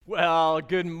Well,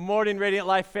 good morning, Radiant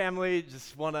Life family.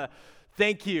 Just want to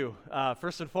thank you,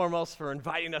 first and foremost, for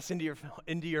inviting us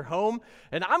into your home.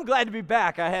 And I'm glad to be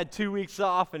back. I had 2 weeks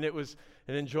off, and it was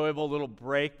an enjoyable little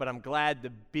break, but I'm glad to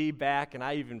be back. And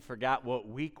I even forgot what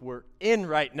week we're in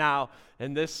right now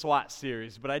in this SWAT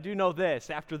series. But I do know this.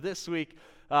 After this week,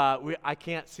 I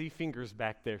can't see fingers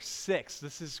back there. 6.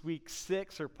 This is week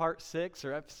 6 or part 6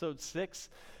 or episode 6.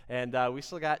 And we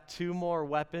still got 2 more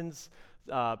weapons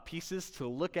pieces to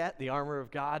look at, the armor of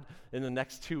God, in the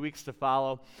next 2 weeks to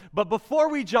follow. But before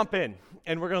we jump in,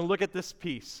 and we're going to look at this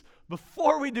piece,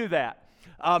 before we do that,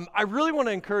 I really want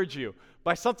to encourage you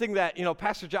by something that,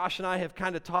 Pastor Josh and I have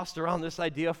kind of tossed around this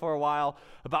idea for a while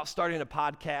about starting a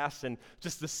podcast, and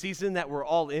just the season that we're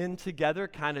all in together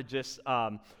kind of just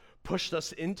pushed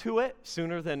us into it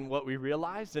sooner than what we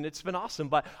realized, and it's been awesome.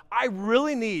 But I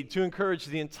really need to encourage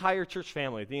the entire church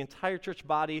family, the entire church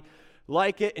body,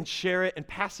 like it and share it and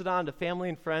pass it on to family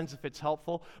and friends if it's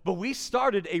helpful. But we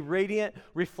started a Radiant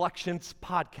Reflections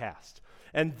podcast.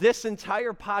 And this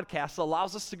entire podcast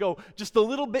allows us to go just a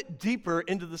little bit deeper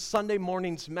into the Sunday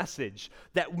morning's message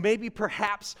that maybe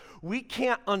perhaps we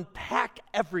can't unpack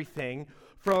everything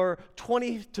for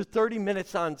 20 to 30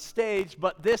 minutes on stage,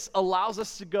 but this allows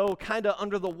us to go kind of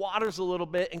under the waters a little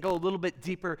bit and go a little bit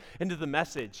deeper into the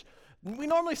message. We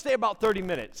normally stay about 30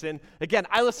 minutes, and again,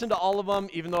 I listen to all of them,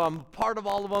 even though I'm part of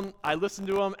all of them. I listen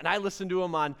to them, and I listen to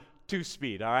them on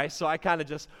 2-speed, all right? So I kind of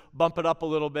just bump it up a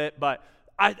little bit, but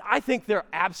I think they're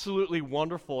absolutely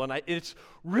wonderful, and it's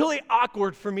really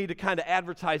awkward for me to kind of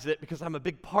advertise it because I'm a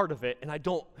big part of it, and I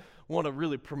don't want to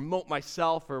really promote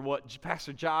myself or what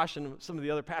Pastor Josh and some of the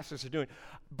other pastors are doing,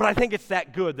 but I think it's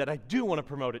that good that I do want to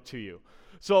promote it to you.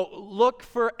 So look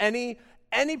for any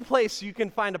place you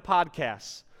can find a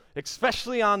podcast,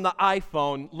 especially on the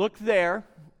iPhone. Look there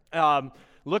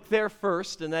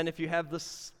first, and then if you have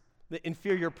the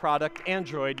inferior product,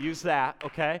 Android, use that,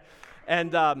 okay?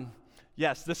 And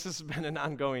yes, this has been an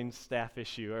ongoing staff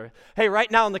issue. Hey,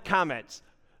 right now in the comments,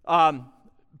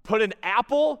 put an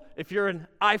Apple if you're an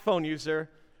iPhone user,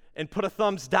 and put a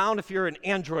thumbs down if you're an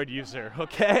Android user,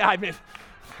 okay? I mean,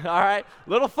 all right,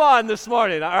 little fun this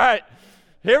morning, all right?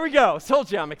 Here we go. Told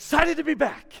you, I'm excited to be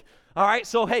back. All right,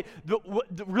 so hey, the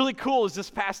really cool is this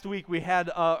past week we had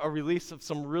a release of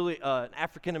some really an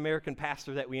African-American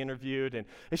pastor that we interviewed, and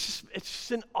it's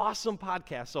just an awesome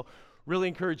podcast, so really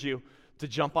encourage you to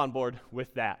jump on board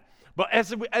with that. But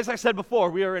as I said before,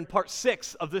 we are in part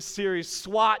 6 of this series,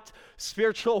 SWAT,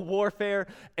 Spiritual Warfare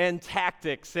and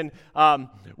Tactics. And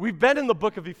we've been in the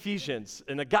book of Ephesians,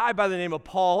 and a guy by the name of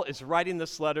Paul is writing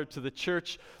this letter to the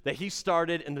church that he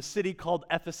started in the city called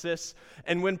Ephesus.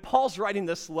 And when Paul's writing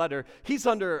this letter, he's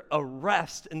under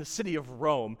arrest in the city of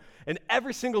Rome. And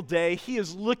every single day, he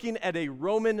is looking at a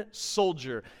Roman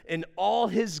soldier in all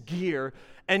his gear,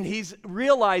 and he's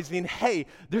realizing, hey,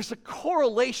 there's a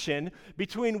correlation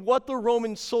between what the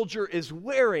Roman soldier is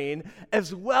wearing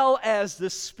as well as the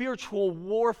spiritual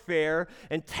warfare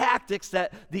and tactics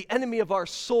that the enemy of our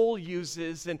soul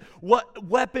uses, and what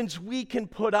weapons we can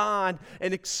put on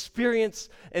and experience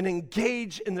and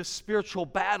engage in the spiritual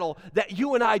battle that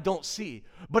you and I don't see,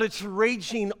 but it's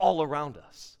raging all around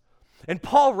us. And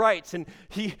Paul writes, and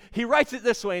he writes it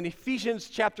this way in Ephesians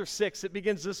chapter 6. It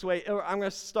begins this way. I'm going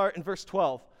to start in verse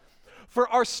 12. For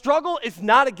our struggle is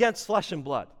not against flesh and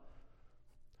blood.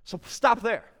 So stop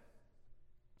there.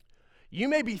 You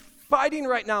may be fighting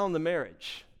right now in the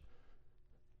marriage,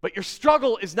 but your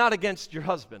struggle is not against your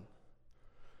husband.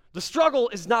 The struggle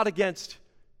is not against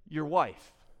your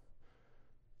wife.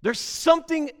 There's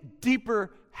something deeper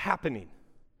happening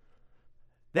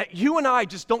that you and I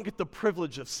just don't get the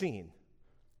privilege of seeing.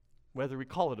 Whether we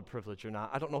call it a privilege or not,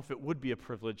 I don't know if it would be a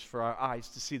privilege for our eyes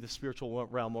to see the spiritual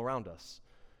realm around us.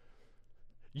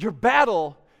 Your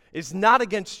battle is not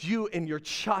against you and your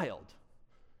child.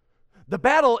 The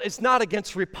battle is not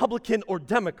against Republican or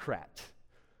Democrat.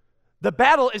 The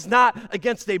battle is not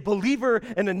against a believer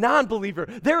and a non-believer.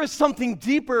 There is something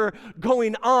deeper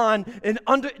going on, and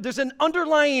there's an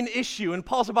underlying issue, and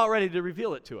Paul's about ready to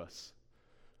reveal it to us.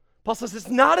 Paul says it's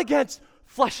not against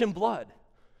flesh and blood,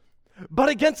 but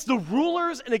against the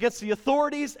rulers and against the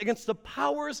authorities, against the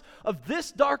powers of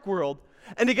this dark world,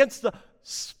 and against the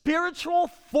spiritual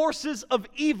forces of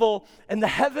evil in the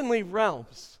heavenly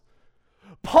realms.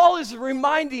 Paul is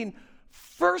reminding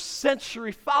first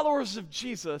century followers of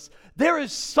Jesus there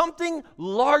is something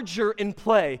larger in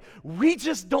play. We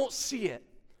just don't see it.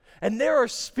 And there are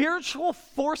spiritual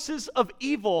forces of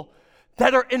evil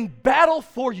that are in battle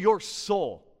for your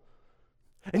soul.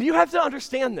 And you have to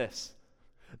understand this.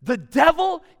 The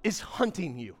devil is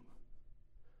hunting you.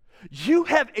 You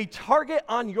have a target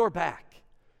on your back.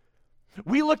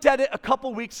 We looked at it a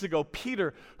couple weeks ago.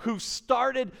 Peter, who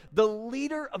started the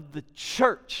leader of the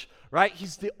church, right?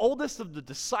 He's the oldest of the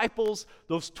disciples,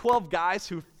 those 12 guys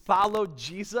who followed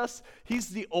Jesus. He's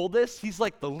the oldest. He's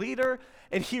like the leader.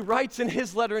 And he writes in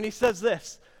his letter, and he says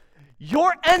this,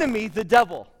 your enemy, the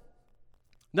devil.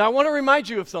 Now, I want to remind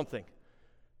you of something.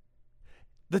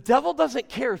 The devil doesn't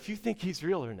care if you think he's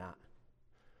real or not.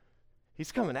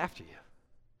 He's coming after you.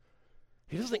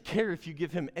 He doesn't care if you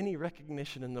give him any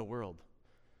recognition in the world.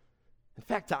 In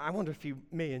fact, I wonder if you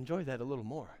may enjoy that a little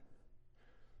more.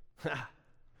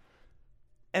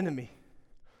 Enemy.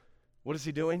 What is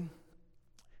he doing?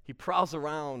 He prowls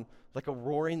around like a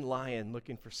roaring lion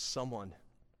looking for someone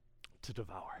to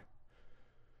devour.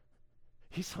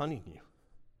 He's hunting you.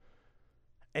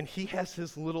 And he has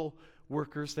his little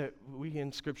workers that we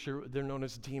in Scripture, they're known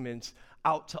as demons,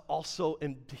 out to also,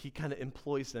 and he kind of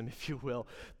employs them, if you will,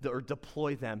 or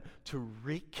deploy them to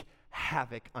wreak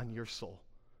havoc on your soul,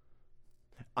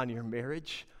 on your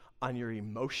marriage, on your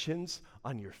emotions,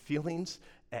 on your feelings,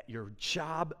 at your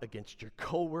job, against your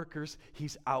coworkers.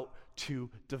 He's out to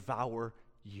devour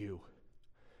you.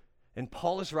 And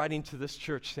Paul is writing to this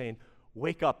church saying,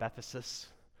 wake up, Ephesus.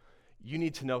 You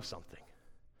need to know something.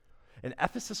 And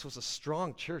Ephesus was a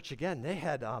strong church. Again, it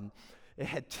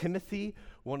had Timothy,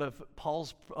 one of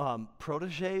Paul's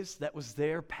proteges that was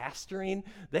there pastoring.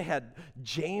 They had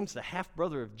James, the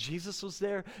half-brother of Jesus, was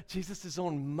there. Jesus'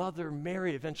 own mother,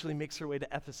 Mary, eventually makes her way to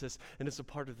Ephesus and is a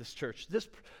part of this church. This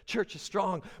church is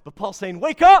strong, but Paul's saying,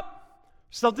 wake up!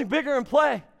 Something bigger in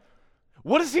play.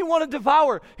 What does he want to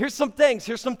devour? Here's some things.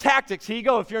 Here's some tactics. Here you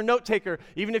go. If you're a note taker,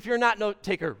 even if you're not a note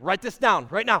taker, write this down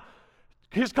right now.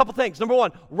 Here's a couple things. Number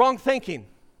one, wrong thinking.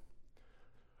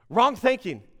 Wrong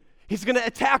thinking. He's going to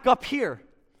attack up here.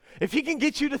 If he can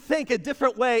get you to think a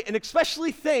different way, and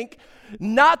especially think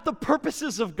not the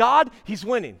purposes of God, he's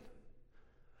winning.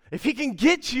 If he can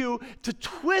get you to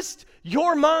twist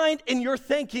your mind and your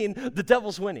thinking, the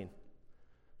devil's winning.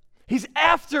 He's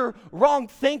after wrong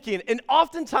thinking. And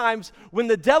oftentimes, when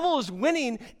the devil is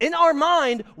winning in our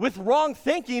mind with wrong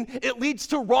thinking, it leads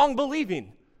to wrong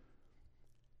believing.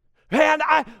 Man,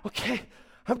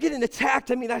 I'm getting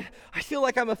attacked. I feel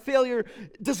like I'm a failure.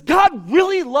 Does God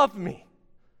really love me?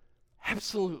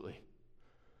 Absolutely.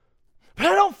 But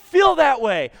I don't feel that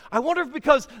way. I wonder if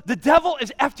because the devil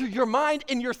is after your mind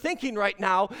and your thinking right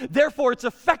now, therefore it's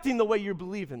affecting the way you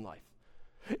believe in life.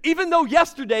 Even though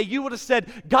yesterday you would have said,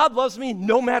 God loves me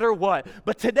no matter what.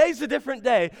 But today's a different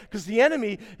day because the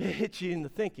enemy hits you in the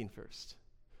thinking first,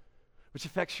 which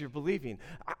affects your believing.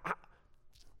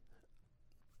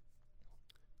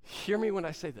 Hear me when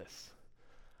I say this.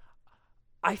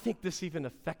 I think this even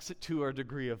affects it to a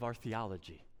degree of our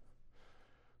theology.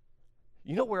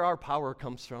 You know where our power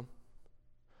comes from?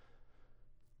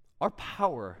 Our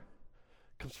power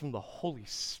comes from the Holy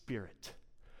Spirit,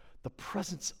 the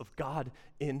presence of God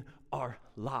in our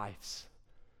lives.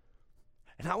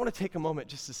 And I want to take a moment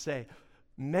just to say,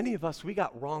 many of us, we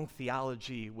got wrong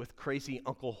theology with crazy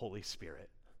Uncle Holy Spirit.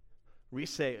 We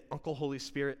say, Uncle Holy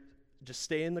Spirit, just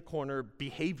stay in the corner,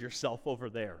 behave yourself over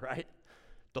there, right?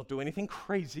 Don't do anything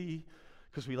crazy,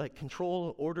 because we like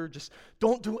control, order. Just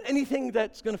don't do anything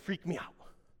that's going to freak me out.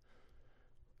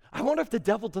 I wonder if the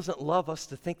devil doesn't love us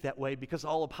to think that way, because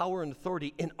all the power and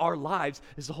authority in our lives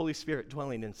is the Holy Spirit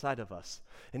dwelling inside of us.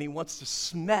 And he wants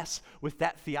to mess with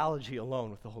that theology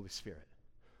alone with the Holy Spirit.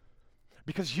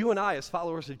 Because you and I, as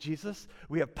followers of Jesus,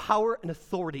 we have power and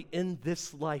authority in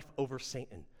this life over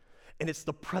Satan. And it's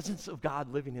the presence of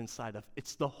God living inside of.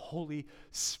 It's the Holy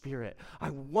Spirit.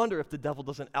 I wonder if the devil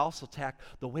doesn't also attack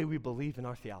the way we believe in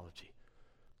our theology.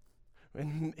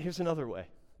 And here's another way.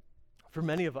 For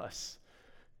many of us,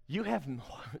 you have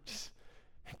just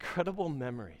incredible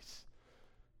memories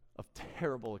of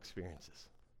terrible experiences.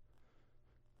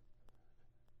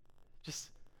 Just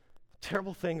a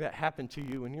terrible thing that happened to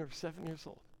you when you were 7 years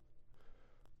old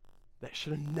that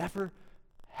should have never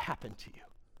happened to you.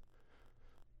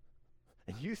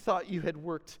 And you thought you had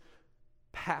worked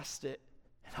past it,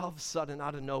 and all of a sudden,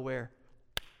 out of nowhere,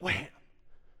 wham!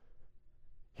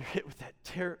 You're hit with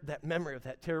that memory of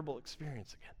that terrible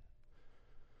experience again.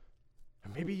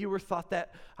 Or maybe you were thought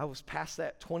that I was past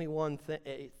that 21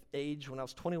 age. When I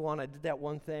was 21, I did that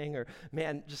one thing. Or,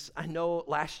 man, I know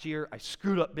last year I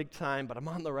screwed up big time, but I'm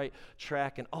on the right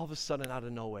track. And all of a sudden, out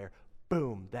of nowhere,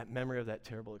 boom, that memory of that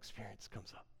terrible experience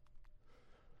comes up.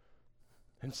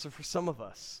 And so for some of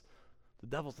us, the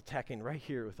devil's attacking right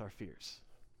here with our fears.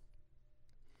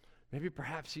 Maybe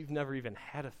perhaps you've never even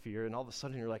had a fear, and all of a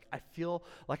sudden you're like, I feel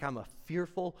like I'm a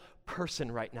fearful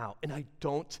person right now, and I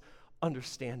don't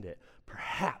understand it.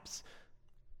 Perhaps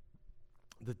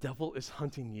the devil is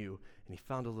hunting you, and he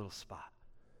found a little spot.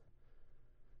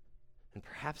 And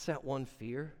perhaps that one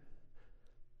fear,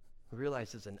 we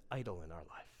realize is an idol in our life.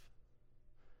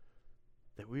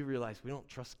 That we realize we don't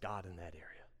trust God in that area.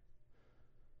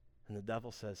 And the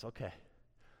devil says, okay,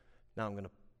 now I'm going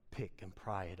to pick and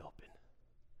pry it open.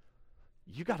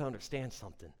 You got to understand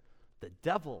something. The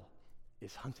devil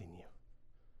is hunting you.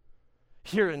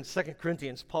 Here in 2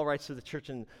 Corinthians, Paul writes to the church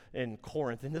in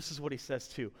Corinth, and this is what he says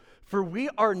too. For we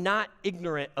are not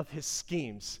ignorant of his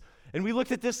schemes. And we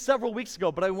looked at this several weeks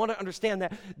ago, but I want to understand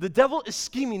that the devil is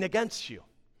scheming against you.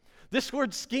 This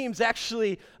word schemes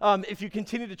actually, if you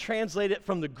continue to translate it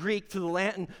from the Greek to the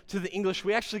Latin to the English,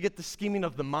 we actually get the scheming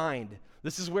of the mind.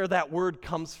 This is where that word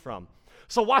comes from.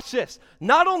 So watch this.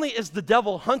 Not only is the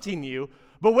devil hunting you,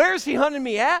 but where is he hunting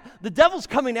me at? The devil's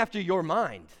coming after your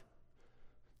mind.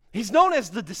 He's known as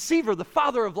the deceiver, the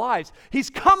father of lies. He's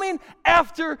coming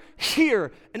after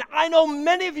here. And I know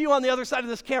many of you on the other side of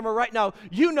this camera right now,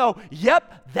 you know,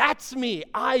 yep, that's me.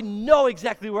 I know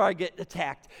exactly where I get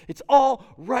attacked. It's all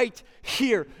right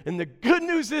here. And the good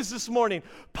news is this morning,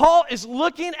 Paul is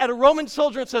looking at a Roman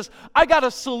soldier and says, I got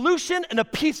a solution and a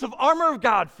piece of armor of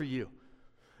God for you.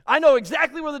 I know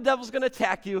exactly where the devil's going to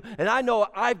attack you, and I know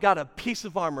I've got a piece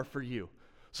of armor for you.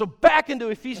 So back into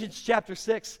Ephesians chapter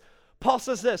 6, Paul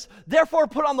says this, therefore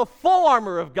put on the full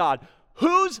armor of God.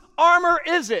 Whose armor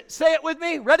is it? Say it with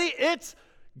me. Ready? It's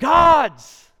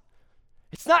God's.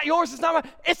 It's not yours. It's not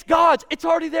mine. It's God's. It's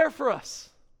already there for us.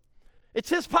 It's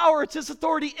his power. It's his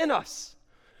authority in us.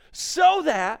 So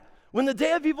that when the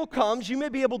day of evil comes, you may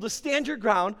be able to stand your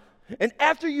ground, and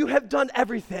after you have done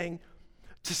everything,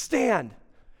 to stand.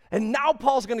 And now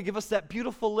Paul's going to give us that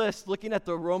beautiful list, looking at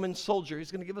the Roman soldier.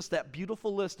 He's going to give us that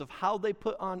beautiful list of how they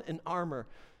put on an armor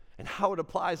and how it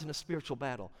applies in a spiritual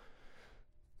battle.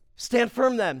 Stand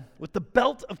firm then, with the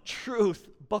belt of truth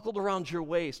buckled around your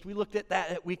waist. We looked at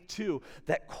that at week 2,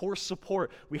 that core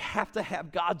support. We have to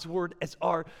have God's word as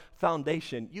our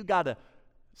foundation. You got to,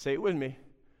 say it with me,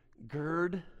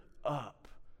 gird up.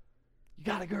 You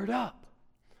got to gird up.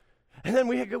 And then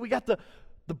we got the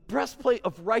breastplate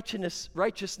of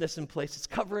righteousness in place. It's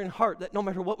covering heart that no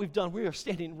matter what we've done, we are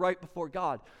standing right before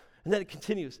God. And then it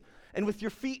continues. And with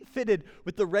your feet fitted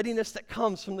with the readiness that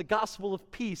comes from the gospel of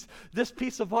peace, this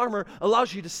piece of armor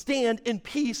allows you to stand in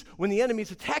peace when the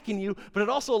enemy's attacking you, but it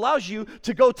also allows you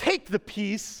to go take the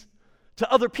peace to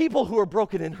other people who are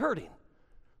broken and hurting.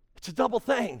 It's a double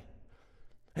thing.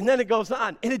 And then it goes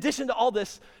on. In addition to all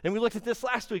this, and we looked at this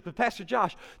last week with Pastor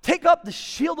Josh, take up the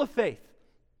shield of faith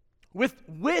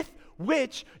with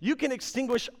which you can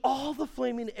extinguish all the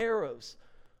flaming arrows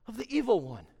of the evil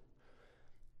one.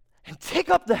 And take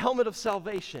up the helmet of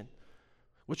salvation,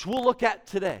 which we'll look at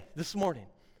today, this morning.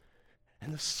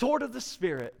 And the sword of the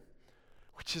Spirit,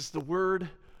 which is the word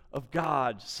of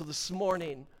God. So this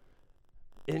morning,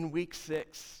 in week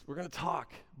 6, we're going to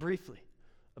talk briefly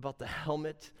about the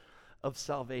helmet of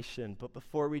salvation. But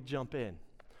before we jump in,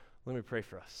 let me pray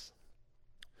for us.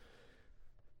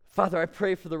 Father, I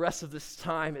pray for the rest of this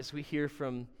time as we hear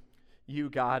from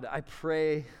you, God. I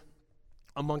pray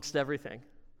amongst everything.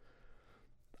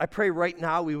 I pray right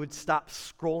now we would stop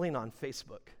scrolling on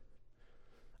Facebook.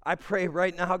 I pray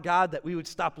right now, God, that we would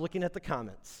stop looking at the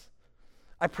comments.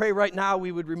 I pray right now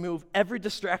we would remove every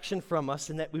distraction from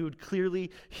us and that we would clearly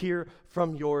hear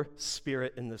from your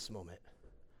Spirit in this moment.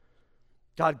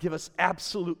 God, give us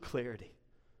absolute clarity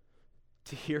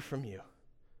to hear from you,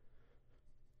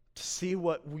 to see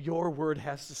what your word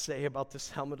has to say about this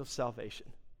helmet of salvation,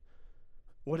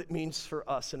 what it means for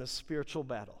us in a spiritual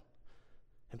battle,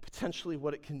 and potentially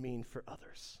what it can mean for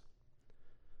others.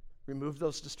 Remove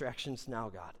those distractions now,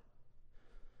 God.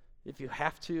 If you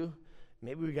have to,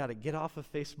 maybe we got to get off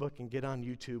of Facebook and get on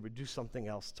YouTube or do something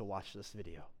else to watch this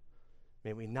video.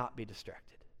 May we not be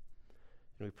distracted.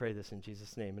 And we pray this in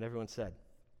Jesus' name. And everyone said,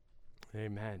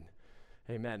 amen.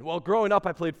 Amen. Well, growing up,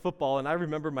 I played football, and I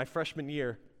remember my freshman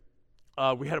year,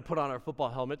 we had to put on our football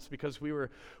helmets because we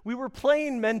were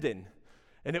playing Mendon.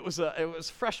 And it was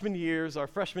freshman years, our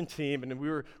freshman team, and we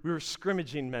were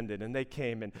scrimmaging Mendon, and they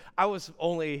came, and I'm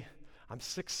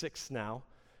 6'6" now,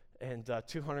 and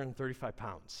 235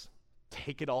 pounds.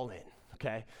 Take it all in,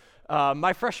 okay?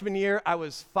 My freshman year, I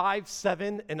was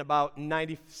 5'7" and about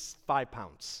 95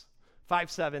 pounds.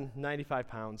 5'7", 95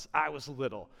 pounds. I was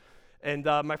little. And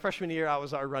my freshman year, I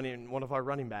was one of our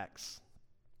running backs.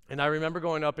 And I remember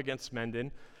going up against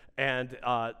Mendon, and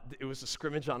it was a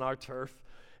scrimmage on our turf.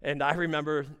 And I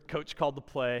remember Coach called the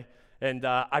play, and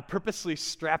I purposely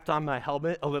strapped on my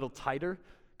helmet a little tighter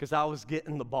because I was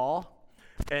getting the ball.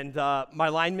 And my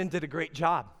lineman did a great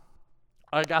job.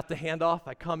 I got the handoff.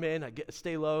 I come in. I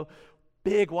stay low.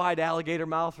 big, wide alligator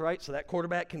mouth, right? So that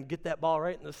quarterback can get that ball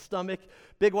right in the stomach.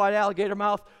 Big, wide alligator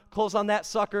mouth, close on that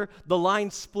sucker. The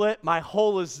line split. My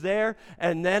hole is there.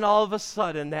 And then all of a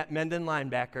sudden, that Menden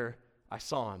linebacker, I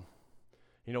saw him.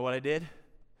 You know what I did?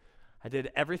 I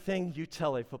did everything you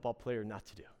tell a football player not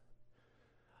to do.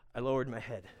 I lowered my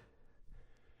head.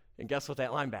 And guess what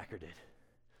that linebacker did?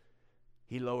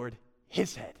 He lowered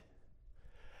his head.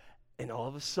 And all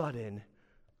of a sudden,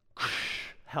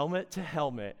 helmet to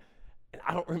helmet, and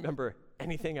I don't remember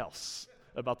anything else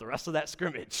about the rest of that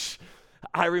scrimmage.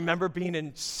 I remember being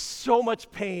in so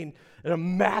much pain and a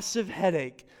massive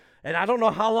headache, and I don't know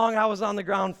how long I was on the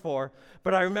ground for,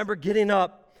 but I remember getting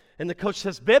up, and the coach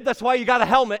says, "Bib, that's why you got a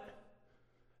helmet."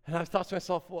 And I thought to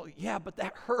myself, well, yeah, but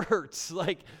that hurts.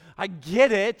 Like, I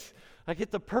get it. I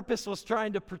get the purpose was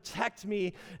trying to protect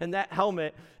me and that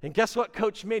helmet, and guess what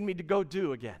coach made me to go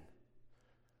do again?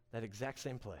 That exact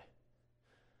same play.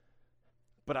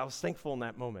 But I was thankful in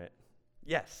that moment.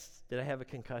 Yes, did I have a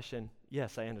concussion?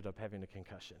 Yes, I ended up having a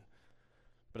concussion.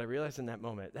 But I realized in that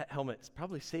moment, that helmet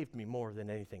probably saved me more than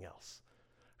anything else,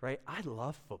 right? I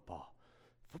love football.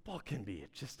 Football can be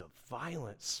just a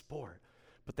violent sport,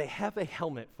 but they have a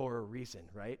helmet for a reason,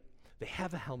 right? They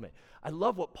have a helmet. I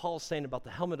love what Paul's saying about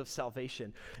the helmet of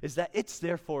salvation, is that it's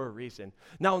there for a reason.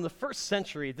 Now, in the first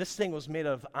century, this thing was made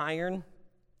of iron,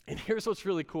 and here's what's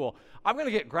really cool. I'm going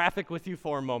to get graphic with you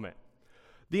for a moment.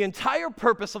 The entire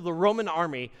purpose of the Roman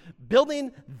army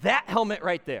building that helmet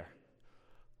right there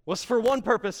was for one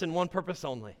purpose and one purpose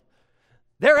only.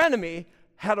 Their enemy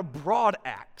had a broad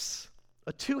axe,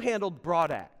 a two-handled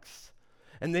broad axe.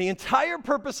 And the entire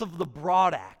purpose of the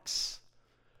broad axe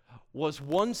was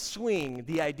one swing.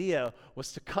 The idea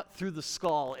was to cut through the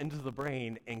skull into the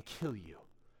brain and kill you.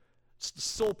 It's the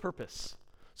sole purpose.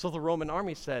 So the Roman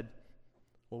army said,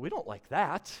 well, we don't like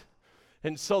that.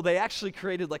 And so they actually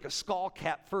created like a skull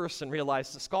cap first and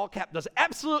realized the skull cap does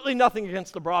absolutely nothing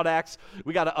against the broad axe.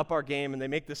 We got to up our game, and they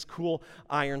make this cool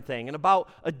iron thing. And about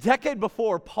a decade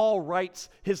before, Paul writes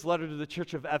his letter to the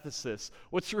church of Ephesus.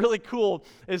 What's really cool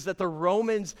is that the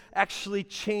Romans actually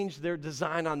changed their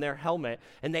design on their helmet,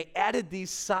 and they added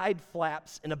these side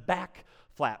flaps and a back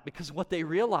flap, because what they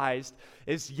realized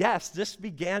is, yes, this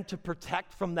began to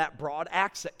protect from that broad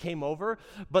axe that came over,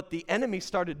 but the enemy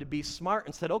started to be smart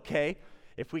and said, okay,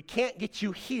 if we can't get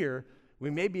you here, we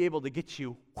may be able to get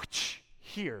you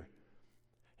here.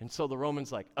 And so the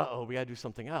Romans like, we got to do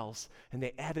something else. And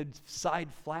they added side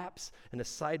flaps and a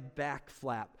side back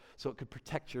flap so it could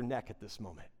protect your neck at this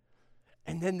moment.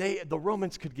 And then the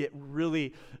Romans could get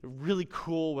really, really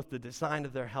cool with the design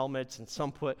of their helmets, and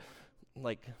some put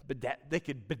they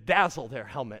could bedazzle their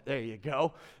helmet. There you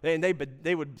go. And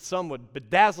some would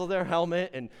bedazzle their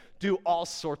helmet and do all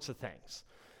sorts of things.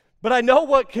 But I know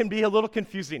what can be a little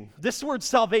confusing. This word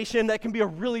salvation, that can be a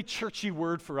really churchy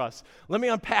word for us. Let me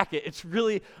unpack it. It's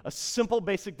really a simple,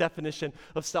 basic definition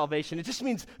of salvation. It just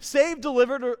means saved,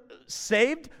 delivered,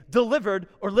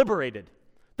 or liberated.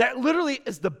 That literally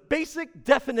is the basic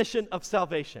definition of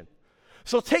salvation.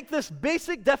 So take this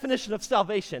basic definition of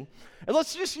salvation, and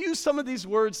let's just use some of these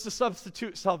words to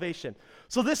substitute salvation.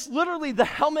 So this literally, the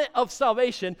helmet of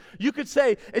salvation, you could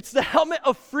say it's the helmet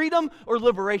of freedom or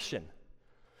liberation.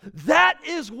 That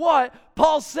is what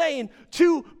Paul's saying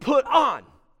to put on.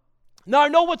 Now, I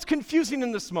know what's confusing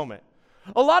in this moment.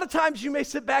 A lot of times you may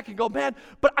sit back and go, man,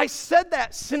 but I said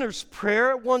that sinner's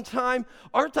prayer at one time.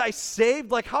 Aren't I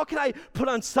saved? Like, how can I put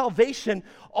on salvation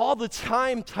all the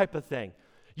time type of thing?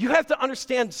 You have to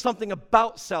understand something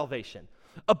about salvation,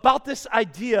 about this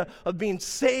idea of being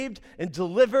saved and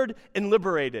delivered and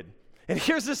liberated. And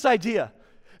here's this idea.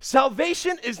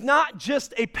 Salvation is not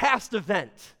just a past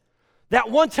event.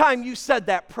 That one time you said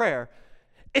that prayer,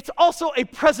 it's also a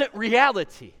present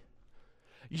reality.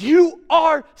 You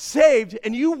are saved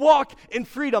and you walk in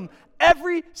freedom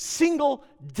every single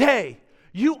day.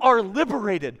 You are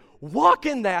liberated. Walk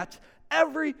in that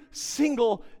every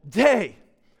single day.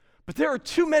 But there are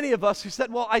too many of us who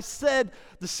said, well, I said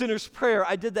the sinner's prayer.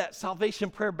 I did that salvation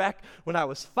prayer back when I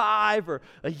was 5 or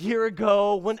a year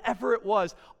ago, whenever it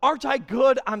was. Aren't I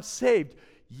good? I'm saved.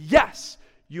 Yes.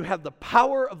 You have the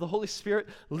power of the Holy Spirit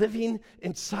living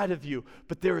inside of you.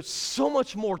 But there is so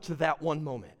much more to that one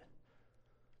moment.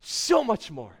 So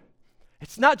much more.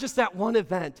 It's not just that one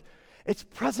event. It's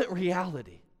present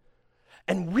reality.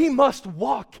 And we must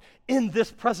walk in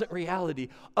this present reality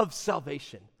of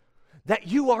salvation. That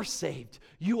you are saved,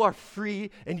 you are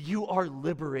free, and you are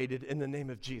liberated in the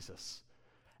name of Jesus.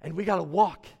 And we got to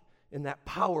walk in that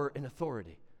power and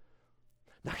authority.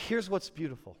 Now here's what's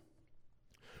beautiful.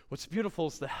 What's beautiful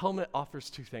is the helmet offers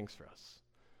two things for us.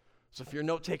 So if you're a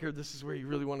note taker, this is where you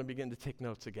really want to begin to take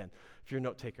notes again. If you're a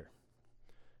note taker,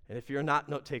 And if you're not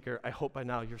note taker, I hope by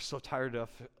now you're so tired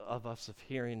of us of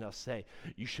hearing us say,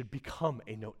 you should become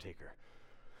a note taker.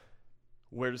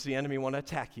 Where does the enemy want to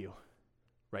attack you?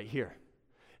 Right here.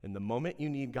 And the moment you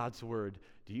need God's word,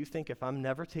 do you think if I'm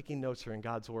never taking notes or in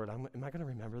God's word, am I going to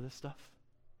remember this stuff?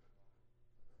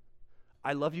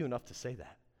 I love you enough to say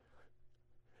that.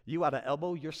 You ought to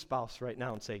elbow your spouse right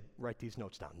now and say, write these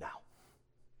notes down now.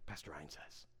 Pastor Ryan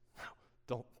says.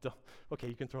 No, don't. Okay,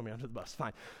 you can throw me under the bus,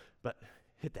 fine. But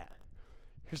hit that.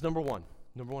 Here's number one,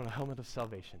 a helmet of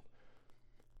salvation.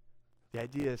 The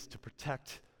idea is to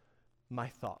protect my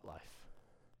thought life.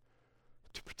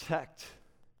 To protect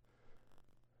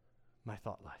my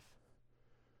thought life.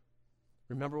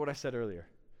 Remember what I said earlier.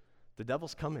 The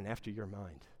devil's coming after your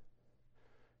mind.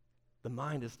 The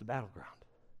mind is the battleground.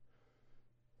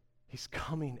 He's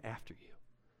coming after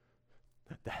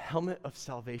you. The helmet of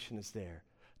salvation is there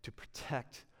to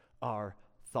protect our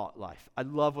thought life. I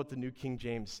love what the New King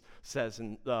James says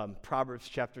in Proverbs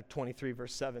chapter 23,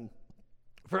 verse 7.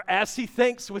 For as he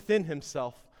thinks within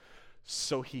himself,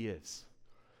 so he is.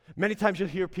 Many times you'll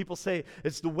hear people say,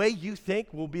 it's the way you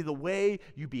think will be the way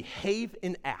you behave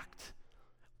and act,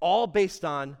 all based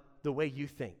on the way you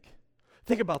think.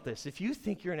 Think about this. If you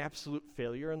think you're an absolute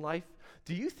failure in life,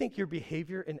 do you think your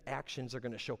behavior and actions are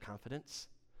going to show confidence?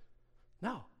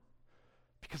 No,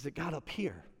 because it got up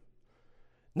here.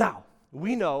 Now,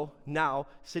 we know now,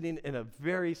 sitting in a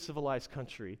very civilized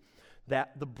country,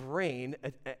 that the brain,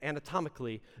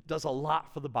 anatomically, does a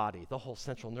lot for the body. The whole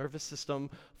central nervous system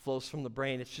flows from the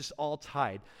brain. It's just all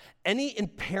tied. Any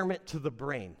impairment to the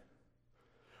brain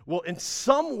will in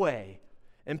some way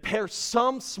impair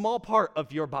some small part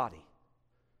of your body.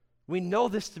 We know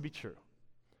this to be true.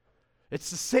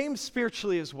 It's the same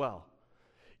spiritually as well.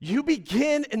 You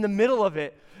begin in the middle of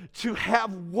it to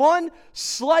have one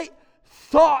slight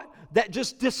thought that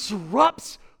just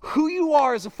disrupts who you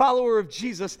are as a follower of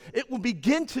Jesus. It will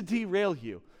begin to derail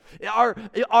you.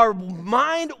 Our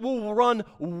mind will run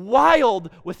wild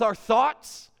with our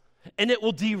thoughts, and it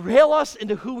will derail us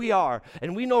into who we are.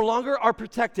 And we no longer are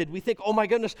protected. We think, oh my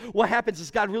goodness, what happens?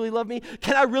 Does God really love me?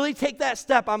 Can I really take that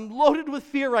step? I'm loaded with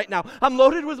fear right now. I'm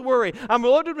loaded with worry. I'm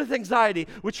loaded with anxiety,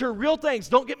 which are real things.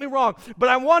 Don't get me wrong. But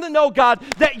I want to know, God,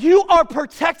 that you are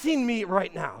protecting me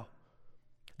right now.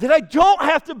 That I don't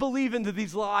have to believe into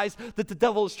these lies that the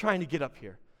devil is trying to get up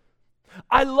here.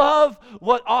 I love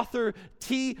what author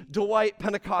T. Dwight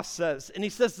Pentecost says, and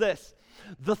he says this: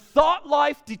 the thought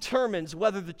life determines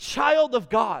whether the child of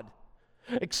God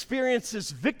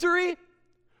experiences victory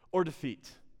or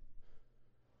defeat.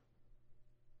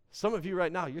 Some of you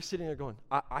right now, you're sitting there going,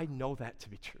 I know that to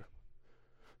be true.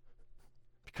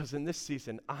 Because in this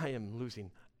season, I am losing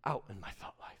out in my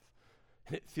thought life.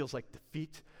 And it feels like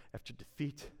defeat after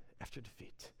defeat after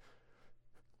defeat.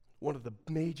 One of the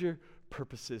major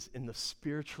purposes in the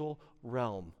spiritual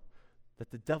realm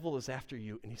that the devil is after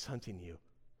you and he's hunting you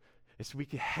is so we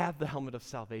can have the helmet of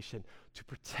salvation to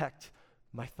protect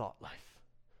my thought life.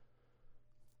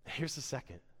 Here's the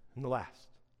second and the last.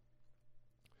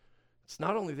 It's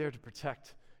not only there to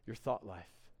protect your thought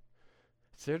life,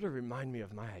 it's there to remind me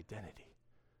of my identity.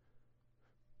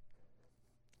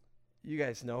 You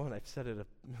guys know, and I've said it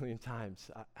a million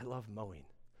times, I love mowing.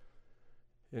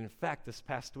 And in fact, this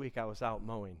past week I was out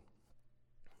mowing.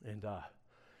 And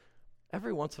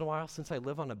every once in a while, since I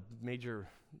live on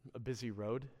a busy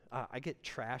road, I get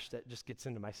trash that just gets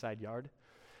into my side yard.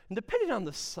 And depending on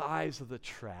the size of the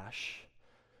trash,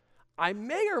 I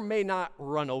may or may not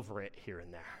run over it here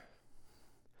and there.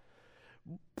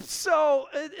 So,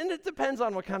 and it depends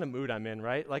on what kind of mood I'm in,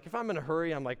 right? Like if I'm in a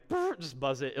hurry, I'm like, just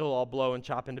buzz it, it'll all blow and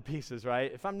chop into pieces,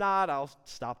 right? If I'm not, I'll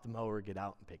stop the mower, get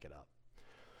out and pick it up.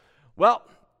 Well,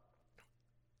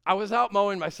 I was out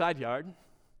mowing my side yard,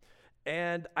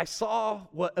 and I saw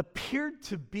what appeared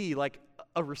to be like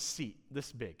a receipt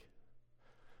this big.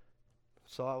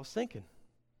 So I was thinking,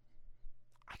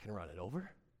 I can run it over,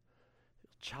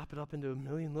 chop it up into a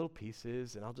million little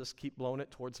pieces, and I'll just keep blowing it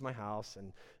towards my house,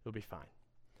 and it'll be fine.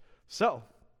 So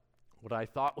what I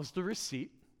thought was the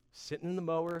receipt, sitting in the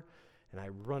mower, and I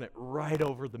run it right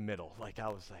over the middle.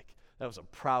 That was a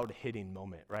proud hitting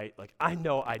moment, right? Like, I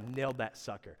know I nailed that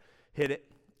sucker. Hit it,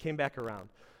 came back around.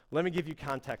 Let me give you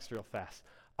context real fast.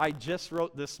 I just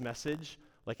wrote this message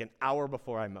like an hour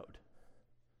before I mowed.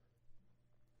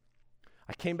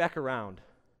 I came back around,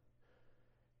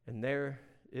 and there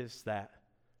is that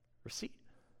receipt,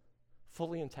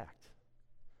 fully intact.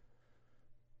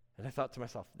 And I thought to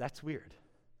myself, that's weird,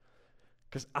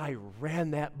 because I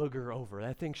ran that booger over.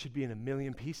 That thing should be in a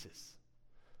million pieces.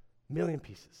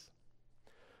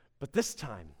 But this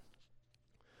time,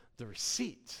 the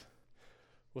receipt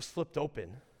was flipped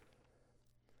open,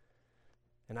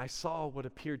 and I saw what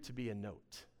appeared to be a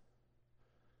note.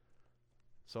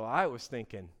 So I was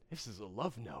thinking, this is a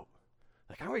love note.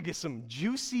 Like, I'm going to get some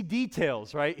juicy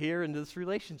details right here in this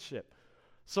relationship.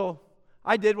 So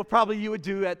I did what probably you would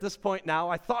do at this point now.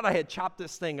 I thought I had chopped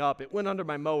this thing up. It went under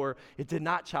my mower. It did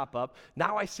not chop up.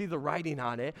 Now I see the writing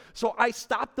on it. So I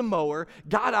stopped the mower,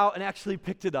 got out and actually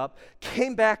picked it up,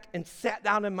 came back and sat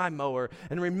down in my mower.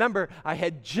 And remember, I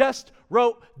had just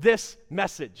wrote this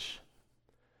message.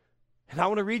 And I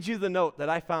want to read you the note that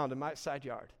I found in my side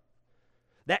yard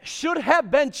that should have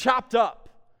been chopped up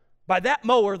by that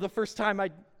mower the first time I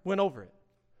went over it.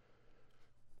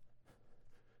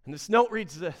 And this note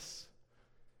reads this.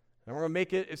 And we're going to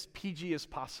make it as PG as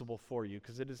possible for you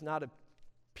because it is not a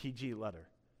PG letter.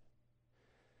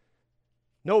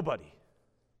 Nobody.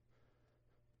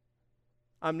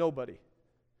 I'm nobody.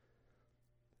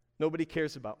 Nobody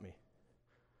cares about me.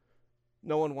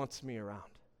 No one wants me around.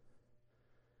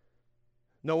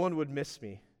 No one would miss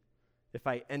me if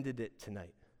I ended it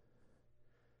tonight.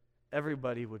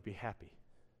 Everybody would be happy.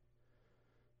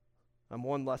 I'm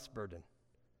one less burden.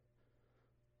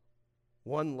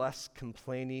 One less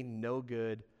complaining, no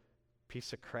good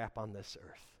piece of crap on this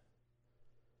earth.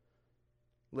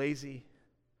 Lazy,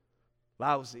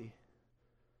 lousy,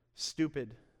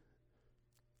 stupid,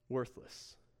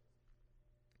 worthless.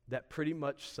 That pretty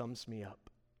much sums me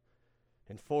up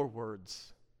in 4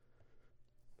 words: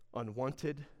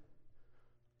 unwanted,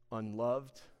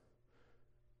 unloved,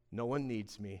 no one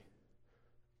needs me,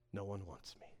 no one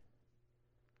wants me.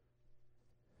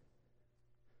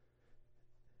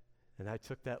 And I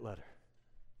took that letter.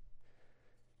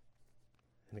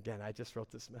 And again, I just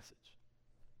wrote this message.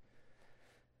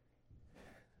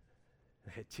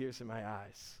 I had tears in my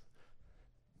eyes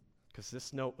because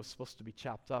this note was supposed to be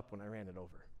chopped up when I ran it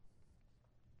over.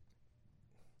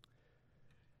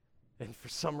 And for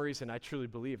some reason, I truly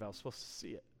believe I was supposed to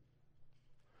see it.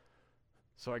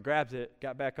 So I grabbed it,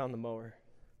 got back on the mower,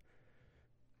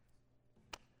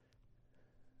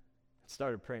 and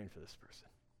started praying for this person.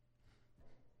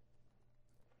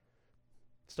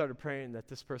 Started praying that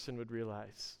this person would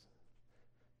realize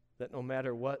that no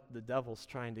matter what the devil's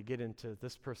trying to get into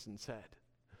this person's head,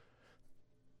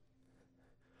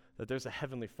 that there's a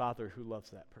heavenly Father who loves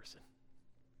that person.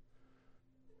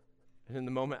 And in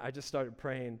the moment, I just started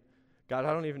praying, God,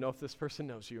 I don't even know if this person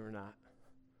knows you or not,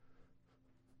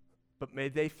 but may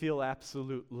they feel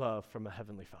absolute love from a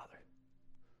heavenly Father.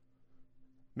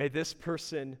 May this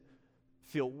person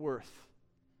feel worth,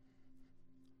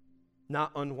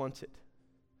 not unwanted.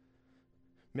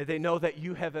 May they know that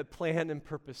you have a plan and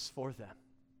purpose for them,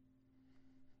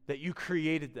 that you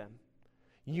created them.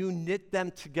 You knit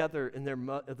them together in their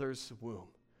mother's womb.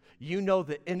 You know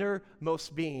the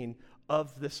innermost being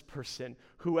of this person.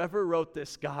 Whoever wrote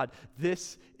this, God,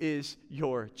 this is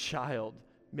your child.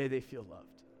 May they feel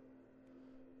loved.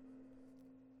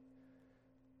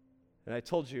 And I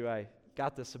told you I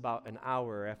got this about an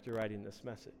hour after writing this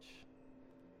message.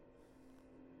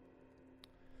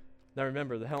 Now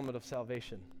remember, the helmet of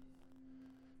salvation.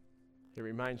 It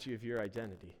reminds you of your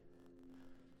identity.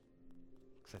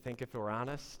 Because I think if we're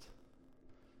honest,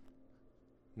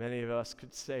 many of us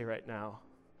could say right now,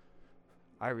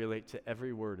 I relate to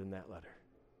every word in that letter.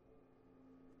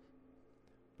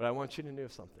 But I want you to know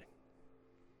something.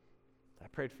 I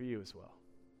prayed for you as well.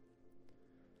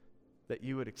 That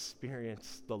you would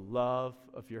experience the love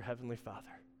of your Heavenly Father.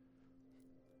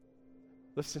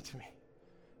 Listen to me.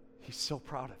 He's so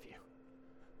proud of you.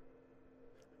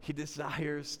 He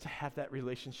desires to have that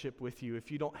relationship with you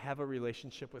if you don't have a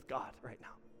relationship with God right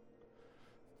now.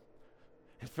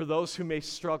 And for those who may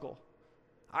struggle,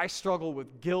 I struggle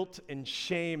with guilt and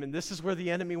shame, and this is where the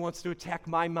enemy wants to attack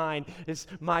my mind, is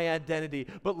my identity.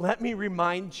 But let me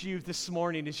remind you this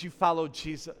morning as you follow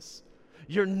Jesus,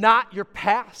 you're not your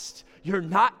past. You're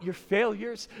not your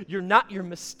failures. You're not your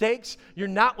mistakes. You're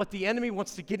not what the enemy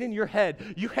wants to get in your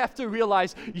head. You have to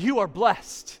realize you are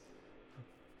blessed.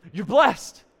 You're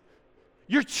blessed.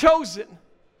 You're chosen.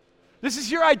 This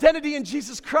is your identity in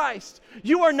Jesus Christ.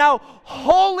 You are now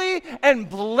holy and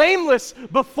blameless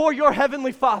before your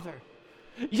Heavenly Father.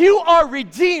 You are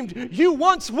redeemed. You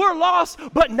once were lost,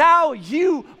 but now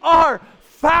you are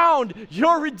found.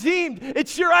 You're redeemed.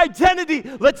 It's your identity.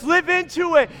 Let's live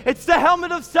into it. It's the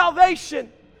helmet of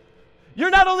salvation. You're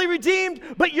not only redeemed,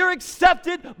 but you're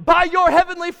accepted by your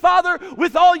Heavenly Father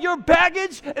with all your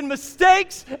baggage and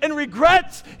mistakes and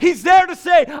regrets. He's there to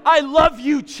say, I love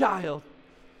you, child.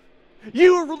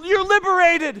 You're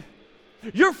liberated.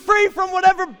 You're free from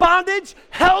whatever bondage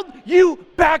held you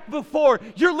back before.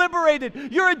 You're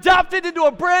liberated. You're adopted into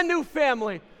a brand new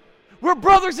family. We're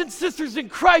brothers and sisters in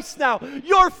Christ now.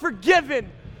 You're forgiven.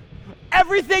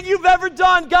 Everything you've ever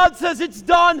done, God says it's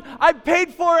done. I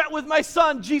paid for it with my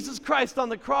son, Jesus Christ, on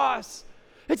the cross.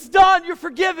 It's done. You're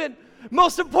forgiven.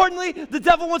 Most importantly, the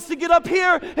devil wants to get up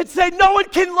here and say, no one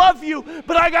can love you.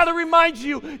 But I got to remind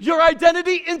you, your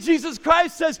identity in Jesus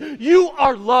Christ says you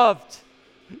are loved.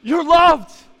 You're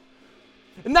loved.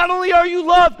 And not only are you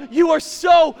loved, you are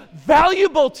so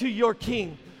valuable to your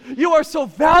King. You are so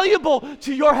valuable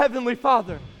to your Heavenly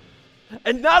Father.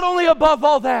 And not only above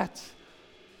all that,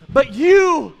 but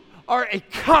you are a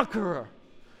conqueror.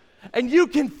 And you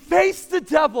can face the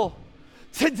devil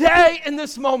today in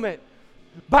this moment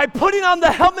by putting on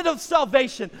the helmet of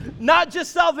salvation. Not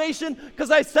just salvation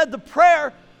because I said the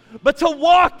prayer, but to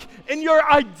walk in your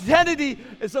identity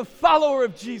as a follower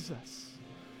of Jesus.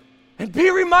 And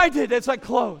be reminded as I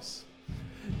close,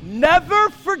 never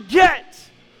forget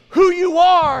who you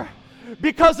are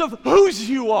because of whose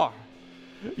you are.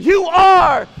 You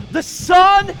are the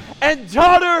son and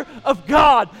daughter of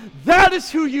God. That is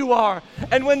who you are.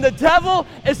 And when the devil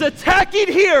is attacking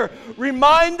here,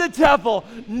 remind the devil,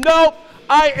 nope,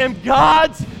 I am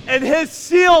God's, and his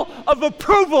seal of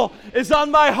approval is on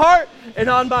my heart and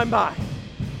on my mind.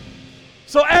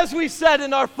 So as we said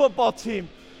in our football team,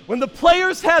 when the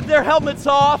players have their helmets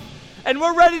off and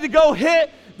we're ready to go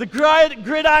hit the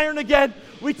gridiron again,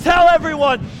 we tell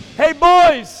everyone, hey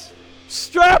boys,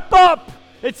 strap up.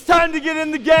 It's time to get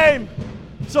in the game.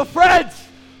 So friends,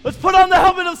 let's put on the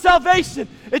helmet of salvation.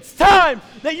 It's time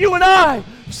that you and I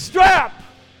strap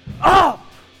up.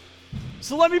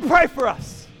 So let me pray for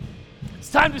us.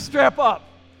 It's time to strap up.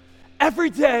 Every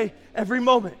day, every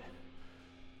moment,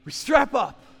 we strap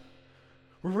up.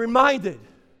 We're reminded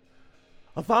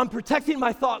of I'm protecting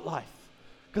my thought life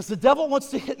because the devil wants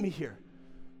to hit me here.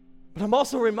 But I'm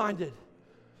also reminded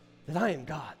that I am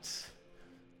God's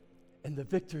and the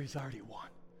victory's already won.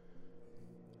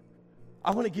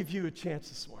 I want to give you a chance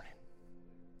this morning.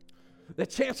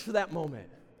 That chance for that moment.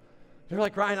 You're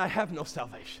like, Ryan, I have no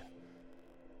salvation.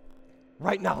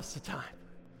 Right now is the time.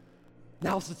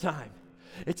 Now's the time.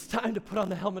 It's time to put on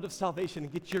the helmet of salvation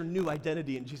and get your new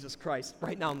identity in Jesus Christ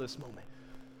right now in this moment.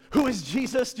 Who is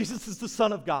Jesus? Jesus is the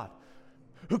Son of God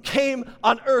who came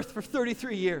on earth for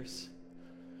 33 years,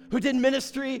 who did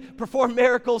ministry, performed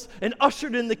miracles, and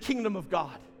ushered in the kingdom of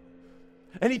God.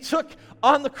 And he took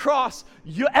on the cross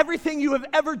everything you have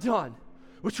ever done,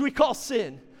 which we call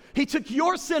sin. He took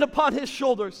your sin upon his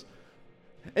shoulders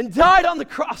and died on the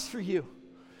cross for you.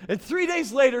 And 3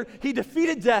 days later, he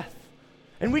defeated death.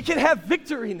 And we can have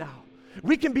victory now.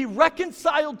 We can be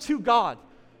reconciled to God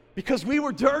because we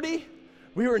were dirty,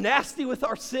 we were nasty with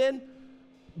our sin,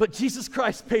 but Jesus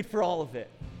Christ paid for all of it.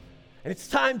 And it's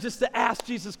time just to ask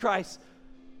Jesus Christ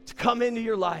to come into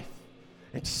your life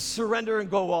and to surrender and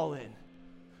go all in.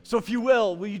 So if you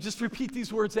will you just repeat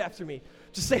these words after me?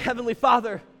 Just say, Heavenly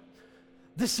Father,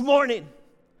 this morning,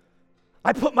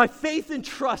 I put my faith and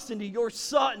trust into your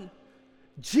Son,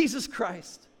 Jesus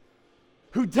Christ,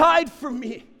 who died for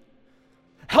me.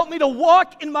 Help me to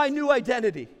walk in my new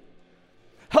identity.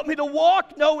 Help me to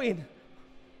walk knowing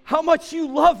how much you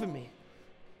love me.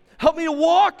 Help me to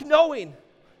walk knowing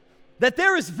that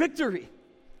there is victory,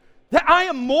 that I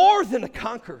am more than a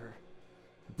conqueror,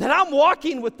 that I'm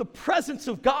walking with the presence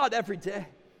of God every day.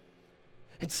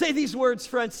 And say these words,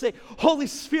 friends. Say, Holy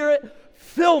Spirit,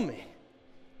 fill me,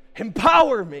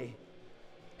 empower me,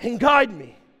 and guide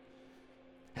me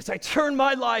as I turn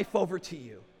my life over to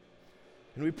you.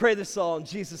 And we pray this all in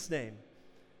Jesus' name.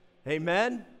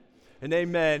 Amen and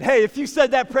amen. Hey, if you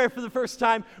said that prayer for the first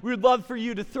time, we would love for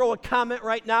you to throw a comment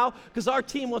right now because our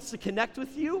team wants to connect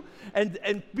with you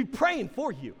and be praying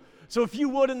for you. So if you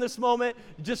would in this moment,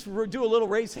 just do a little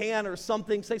raise hand or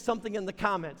something, say something in the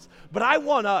comments. But I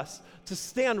want us to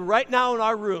stand right now in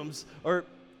our rooms, or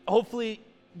hopefully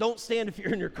don't stand if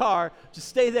you're in your car, just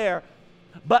stay there.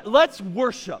 But let's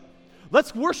worship.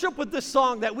 Let's worship with this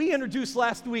song that we introduced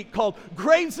last week called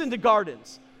Graves into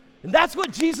Gardens. And that's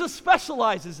what Jesus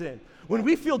specializes in. When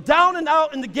we feel down and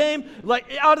out in the game, like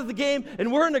out of the game,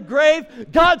 and we're in a grave,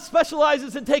 God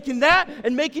specializes in taking that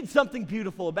and making something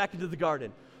beautiful back into the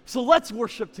garden. So let's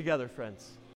worship together, friends.